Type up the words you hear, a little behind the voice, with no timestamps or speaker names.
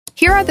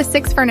Here are the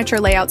 6 furniture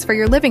layouts for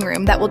your living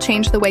room that will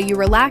change the way you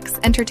relax,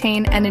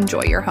 entertain, and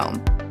enjoy your home.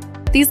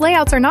 These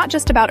layouts are not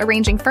just about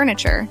arranging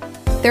furniture.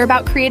 They're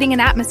about creating an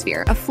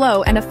atmosphere, a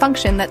flow, and a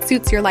function that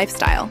suits your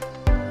lifestyle.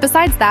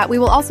 Besides that, we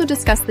will also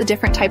discuss the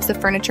different types of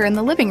furniture in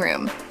the living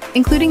room,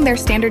 including their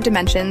standard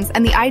dimensions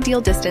and the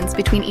ideal distance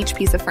between each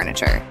piece of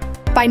furniture.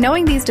 By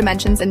knowing these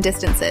dimensions and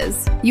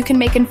distances, you can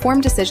make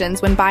informed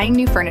decisions when buying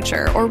new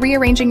furniture or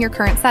rearranging your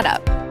current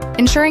setup,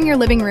 ensuring your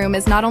living room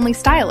is not only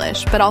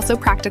stylish, but also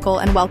practical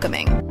and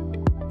welcoming.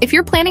 If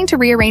you're planning to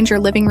rearrange your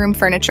living room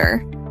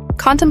furniture,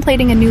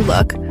 contemplating a new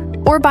look,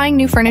 or buying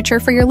new furniture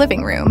for your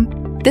living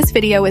room, this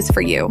video is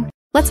for you.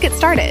 Let's get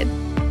started.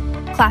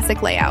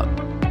 Classic layout.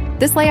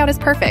 This layout is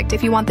perfect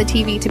if you want the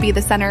TV to be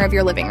the center of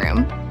your living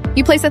room.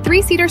 You place a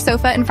 3-seater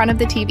sofa in front of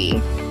the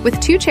TV, with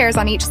 2 chairs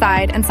on each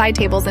side and side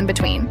tables in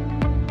between.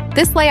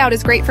 This layout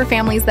is great for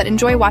families that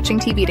enjoy watching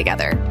TV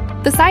together.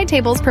 The side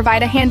tables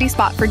provide a handy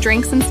spot for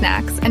drinks and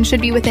snacks and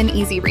should be within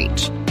easy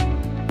reach.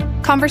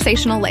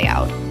 Conversational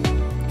layout.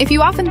 If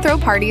you often throw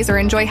parties or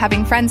enjoy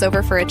having friends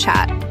over for a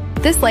chat,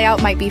 this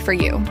layout might be for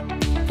you.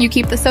 You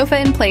keep the sofa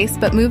in place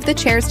but move the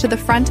chairs to the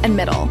front and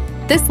middle.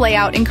 This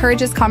layout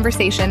encourages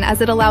conversation as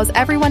it allows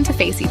everyone to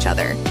face each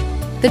other.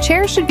 The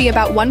chairs should be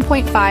about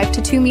 1.5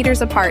 to 2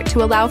 meters apart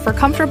to allow for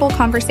comfortable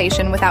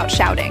conversation without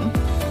shouting.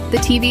 The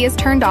TV is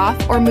turned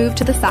off or moved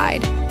to the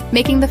side,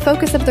 making the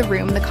focus of the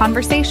room the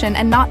conversation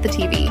and not the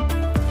TV.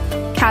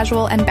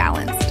 Casual and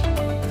balanced.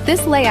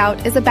 This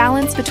layout is a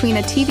balance between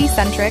a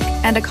TV-centric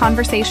and a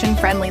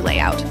conversation-friendly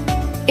layout.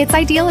 It's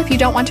ideal if you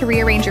don't want to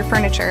rearrange your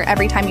furniture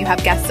every time you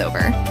have guests over.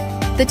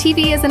 The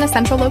TV is in a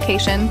central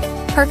location,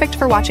 perfect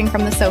for watching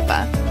from the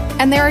sofa,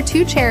 and there are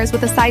 2 chairs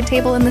with a side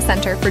table in the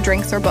center for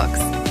drinks or books.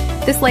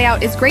 This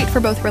layout is great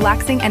for both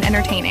relaxing and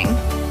entertaining.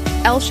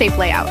 L-shape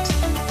layout.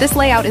 This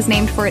layout is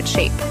named for its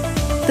shape.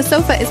 The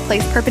sofa is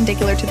placed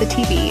perpendicular to the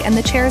TV and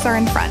the chairs are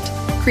in front,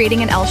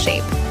 creating an L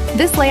shape.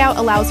 This layout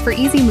allows for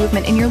easy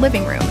movement in your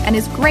living room and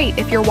is great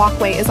if your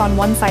walkway is on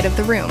one side of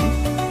the room.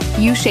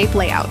 U-shape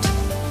layout.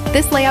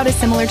 This layout is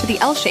similar to the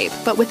L shape,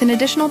 but with an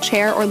additional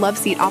chair or love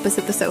seat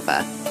opposite the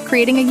sofa,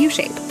 creating a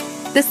U-shape.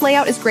 This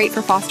layout is great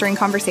for fostering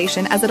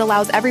conversation as it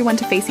allows everyone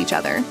to face each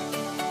other.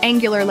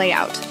 Angular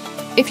layout.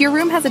 If your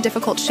room has a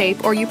difficult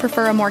shape or you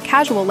prefer a more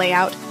casual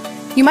layout,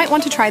 you might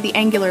want to try the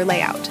angular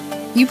layout.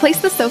 You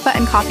place the sofa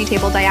and coffee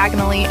table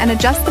diagonally and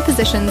adjust the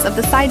positions of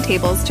the side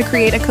tables to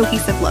create a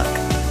cohesive look.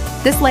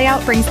 This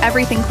layout brings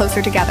everything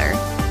closer together,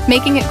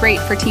 making it great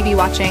for TV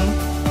watching.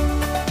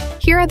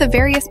 Here are the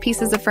various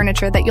pieces of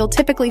furniture that you'll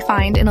typically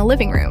find in a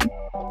living room.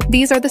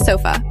 These are the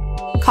sofa,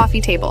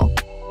 coffee table,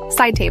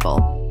 side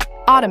table,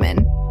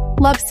 ottoman,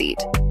 love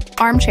seat,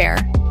 armchair,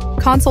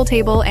 console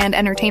table, and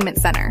entertainment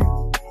center.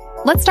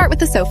 Let's start with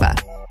the sofa.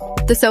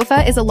 The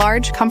sofa is a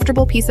large,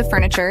 comfortable piece of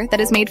furniture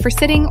that is made for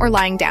sitting or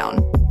lying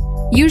down.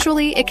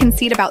 Usually, it can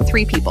seat about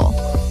 3 people.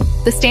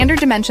 The standard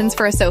dimensions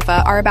for a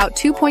sofa are about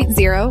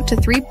 2.0 to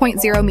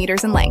 3.0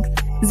 meters in length,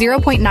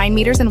 0.9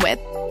 meters in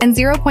width, and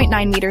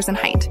 0.9 meters in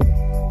height.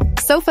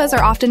 Sofas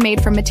are often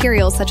made from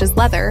materials such as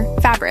leather,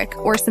 fabric,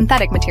 or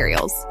synthetic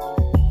materials.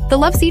 The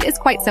love seat is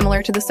quite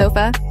similar to the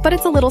sofa, but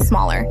it's a little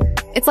smaller.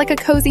 It's like a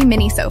cozy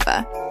mini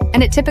sofa,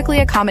 and it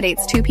typically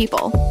accommodates 2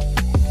 people.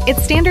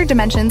 Its standard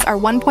dimensions are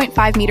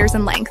 1.5 meters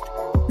in length,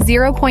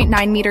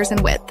 0.9 meters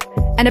in width,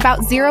 and about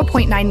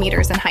 0.9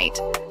 meters in height.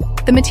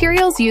 The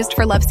materials used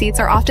for love seats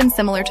are often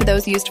similar to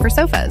those used for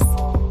sofas.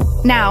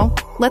 Now,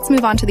 let's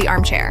move on to the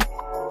armchair.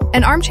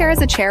 An armchair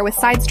is a chair with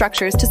side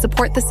structures to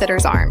support the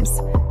sitter's arms.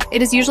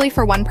 It is usually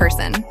for 1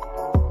 person.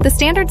 The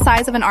standard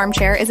size of an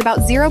armchair is about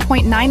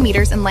 0.9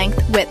 meters in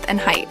length, width, and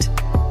height.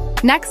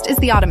 Next is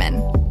the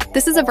ottoman.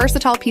 This is a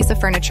versatile piece of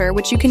furniture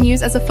which you can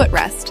use as a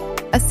footrest,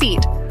 a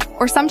seat,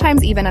 or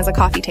sometimes even as a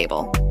coffee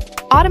table.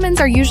 Ottomans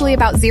are usually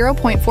about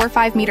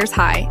 0.45 meters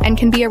high and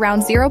can be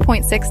around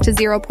 0.6 to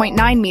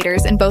 0.9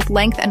 meters in both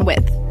length and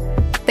width.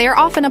 They are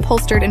often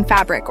upholstered in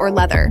fabric or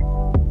leather.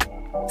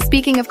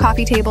 Speaking of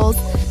coffee tables,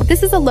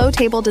 this is a low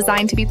table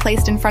designed to be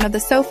placed in front of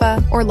the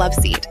sofa or love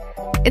seat.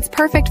 It's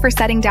perfect for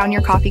setting down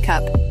your coffee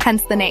cup,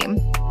 hence the name.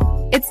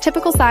 Its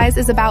typical size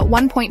is about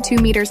 1.2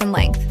 meters in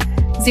length,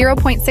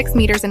 0.6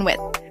 meters in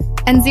width,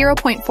 and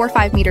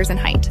 0.45 meters in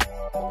height.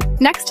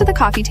 Next to the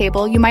coffee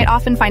table, you might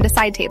often find a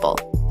side table.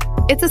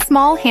 It's a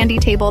small, handy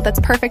table that's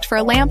perfect for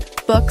a lamp,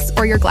 books,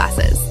 or your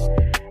glasses.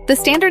 The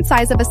standard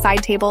size of a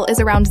side table is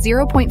around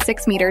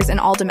 0.6 meters in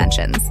all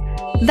dimensions.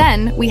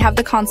 Then, we have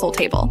the console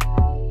table.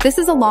 This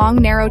is a long,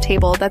 narrow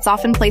table that's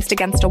often placed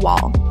against a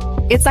wall.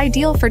 It's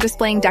ideal for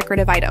displaying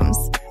decorative items.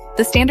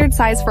 The standard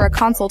size for a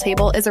console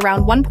table is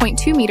around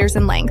 1.2 meters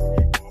in length,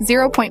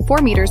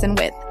 0.4 meters in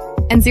width,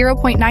 and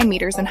 0.9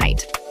 meters in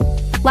height.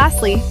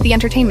 Lastly, the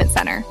entertainment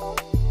center.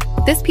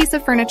 This piece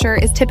of furniture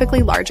is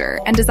typically larger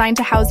and designed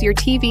to house your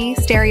TV,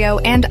 stereo,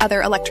 and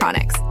other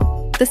electronics.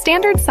 The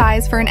standard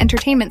size for an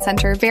entertainment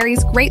center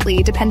varies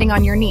greatly depending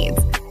on your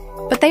needs,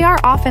 but they are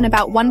often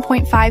about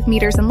 1.5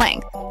 meters in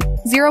length,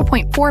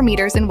 0.4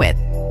 meters in width,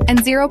 and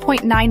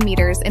 0.9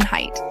 meters in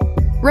height.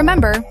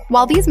 Remember,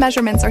 while these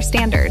measurements are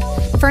standard,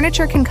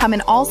 furniture can come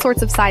in all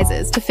sorts of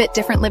sizes to fit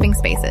different living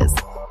spaces.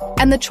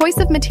 And the choice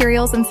of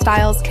materials and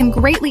styles can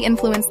greatly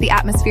influence the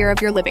atmosphere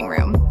of your living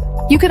room.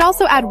 You could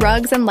also add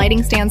rugs and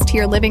lighting stands to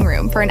your living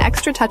room for an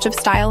extra touch of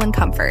style and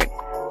comfort.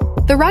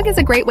 The rug is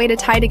a great way to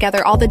tie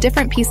together all the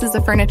different pieces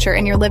of furniture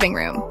in your living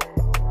room.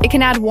 It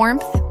can add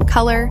warmth,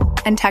 color,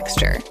 and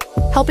texture,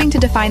 helping to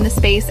define the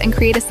space and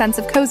create a sense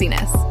of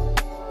coziness.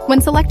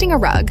 When selecting a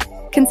rug,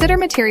 consider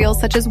materials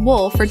such as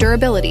wool for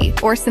durability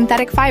or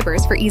synthetic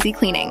fibers for easy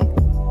cleaning.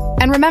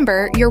 And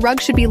remember, your rug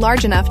should be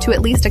large enough to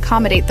at least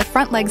accommodate the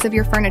front legs of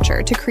your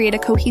furniture to create a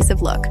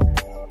cohesive look.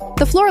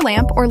 The floor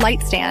lamp or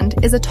light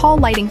stand is a tall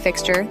lighting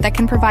fixture that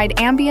can provide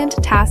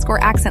ambient, task,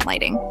 or accent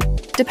lighting,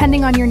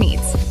 depending on your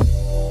needs.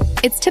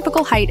 Its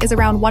typical height is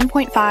around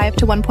 1.5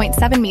 to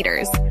 1.7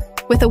 meters,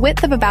 with a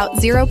width of about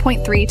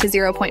 0.3 to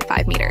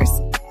 0.5 meters.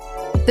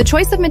 The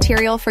choice of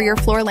material for your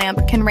floor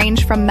lamp can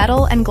range from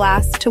metal and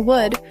glass to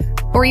wood,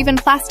 or even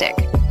plastic,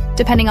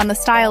 depending on the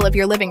style of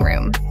your living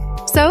room.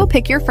 So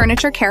pick your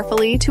furniture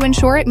carefully to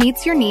ensure it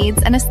meets your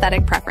needs and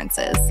aesthetic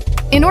preferences.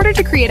 In order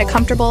to create a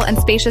comfortable and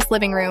spacious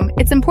living room,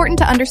 it's important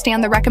to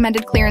understand the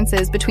recommended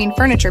clearances between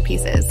furniture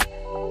pieces.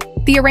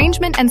 The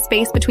arrangement and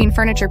space between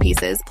furniture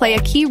pieces play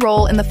a key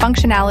role in the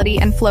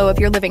functionality and flow of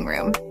your living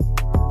room.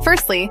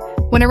 Firstly,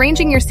 when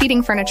arranging your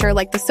seating furniture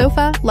like the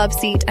sofa, love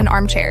seat, and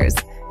armchairs,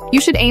 you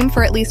should aim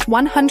for at least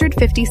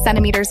 150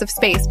 centimeters of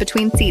space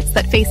between seats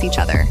that face each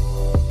other.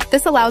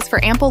 This allows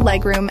for ample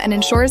legroom and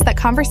ensures that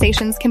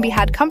conversations can be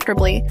had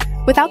comfortably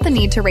without the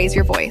need to raise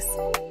your voice.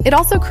 It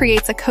also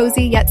creates a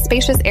cozy yet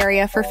spacious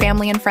area for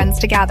family and friends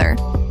to gather.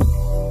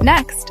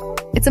 Next,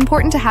 it's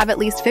important to have at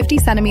least 50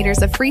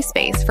 centimeters of free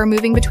space for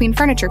moving between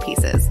furniture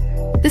pieces.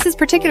 This is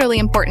particularly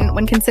important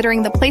when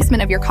considering the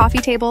placement of your coffee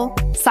table,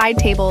 side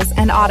tables,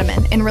 and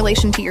ottoman in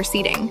relation to your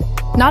seating.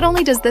 Not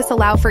only does this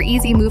allow for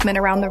easy movement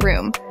around the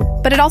room,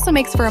 but it also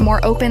makes for a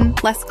more open,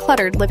 less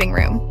cluttered living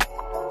room.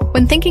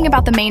 When thinking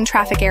about the main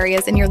traffic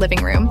areas in your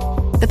living room,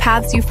 the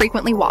paths you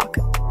frequently walk,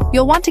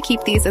 you'll want to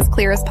keep these as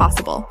clear as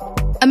possible.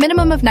 A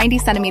minimum of 90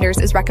 centimeters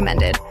is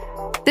recommended.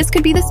 This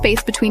could be the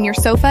space between your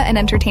sofa and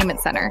entertainment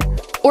center,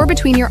 or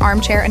between your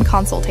armchair and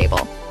console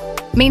table.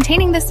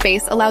 Maintaining this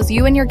space allows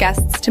you and your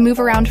guests to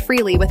move around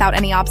freely without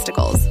any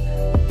obstacles.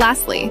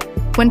 Lastly,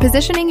 when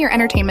positioning your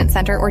entertainment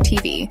center or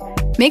TV,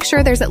 make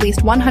sure there's at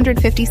least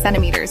 150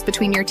 centimeters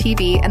between your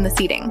TV and the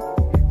seating.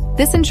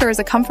 This ensures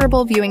a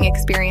comfortable viewing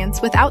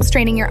experience without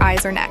straining your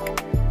eyes or neck.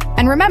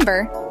 And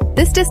remember,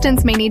 this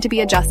distance may need to be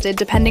adjusted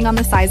depending on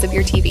the size of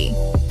your TV.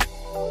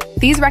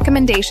 These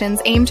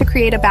recommendations aim to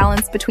create a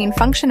balance between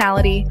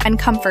functionality and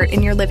comfort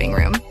in your living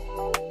room.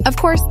 Of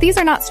course, these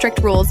are not strict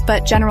rules,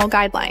 but general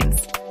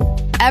guidelines.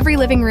 Every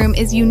living room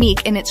is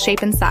unique in its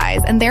shape and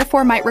size, and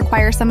therefore might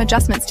require some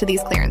adjustments to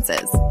these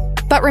clearances.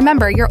 But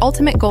remember, your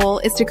ultimate goal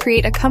is to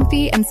create a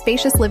comfy and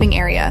spacious living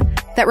area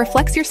that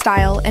reflects your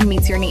style and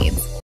meets your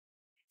needs.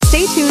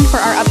 Stay tuned for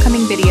our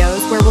upcoming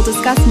videos where we'll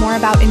discuss more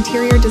about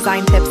interior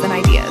design tips and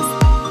ideas.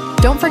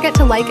 Don't forget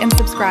to like and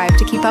subscribe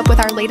to keep up with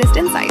our latest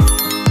insights.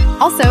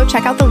 Also,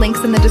 check out the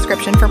links in the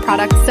description for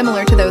products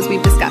similar to those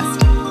we've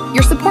discussed.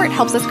 Your support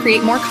helps us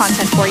create more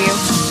content for you.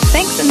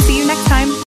 Thanks, and see you next time.